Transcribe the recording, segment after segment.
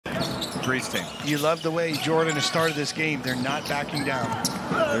Greece team. You love the way Jordan has started this game. They're not backing down.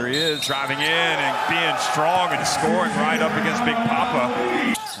 There he is, driving in and being strong and scoring right up against Big Papa.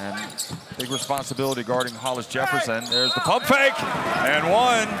 And big responsibility guarding Hollis Jefferson. There's the pump fake, and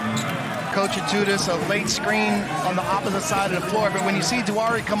one. Coach Atutis, a late screen on the opposite side of the floor, but when you see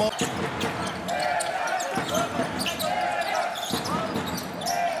Duari come up.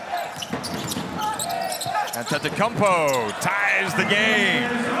 Antetokounmpo ties the game.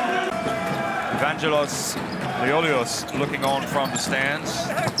 Evangelos Leolios looking on from the stands.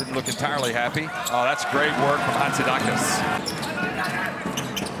 Didn't look entirely happy. Oh, that's great work from Hatzidakis.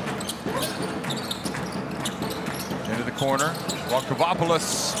 Into the corner.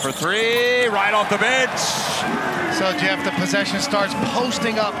 Volkovopoulos for three, right off the bench. So, Jeff, the possession starts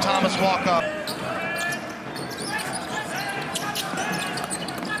posting up Thomas Walkup.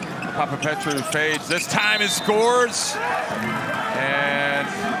 Papapetru fades. This time he scores. And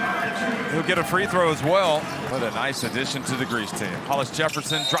he'll get a free throw as well. What a nice addition to the Greece team. Hollis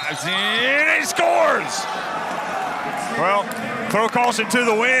Jefferson drives in and he scores! Well, throw caution to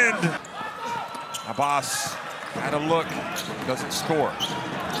the wind. Abbas had a look, doesn't score.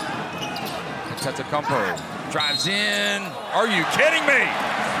 Antetokounmpo drives in. Are you kidding me?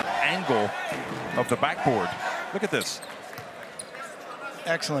 Angle of the backboard. Look at this.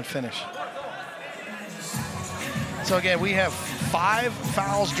 Excellent finish. So again, we have 5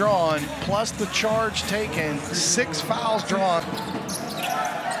 fouls drawn, plus the charge taken, 6 fouls drawn.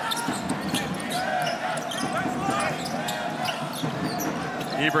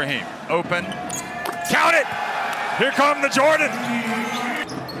 Ibrahim, open, count it! Here come the Jordan!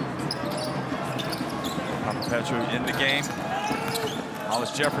 Papapetru in the game.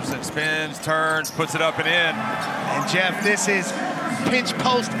 Hollis Jefferson spins, turns, puts it up and in. And Jeff, this is pinch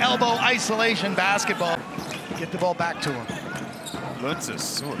post elbow isolation basketball. Get the ball back to him.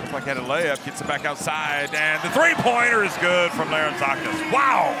 Luntzis, looks like he had a layup, gets it back outside, and the three-pointer is good from Larentzakis.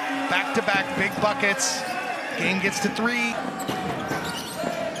 Wow! Back-to-back big buckets. Game gets to 3.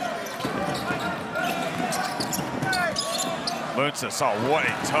 Luntzis, oh, what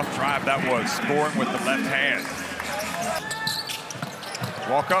a tough drive that was, scoring with the left hand.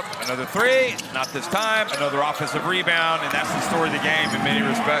 Walk up, another 3, not this time, another offensive rebound, and that's the story of the game in many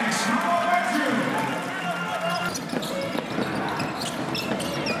respects.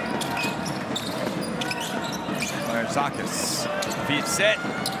 Larentzakis, feet set,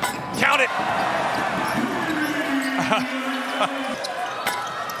 count it!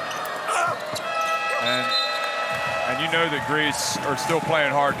 And you know that Greece are still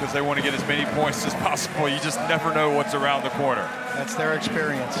playing hard because they want to get as many points as possible. You just never know what's around the corner. That's their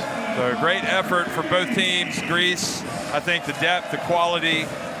experience. So great effort for both teams. Greece, I think the depth, the quality,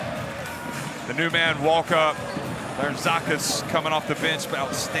 the new man walk up. Larentzakis coming off the bench,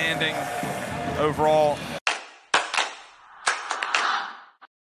 outstanding overall.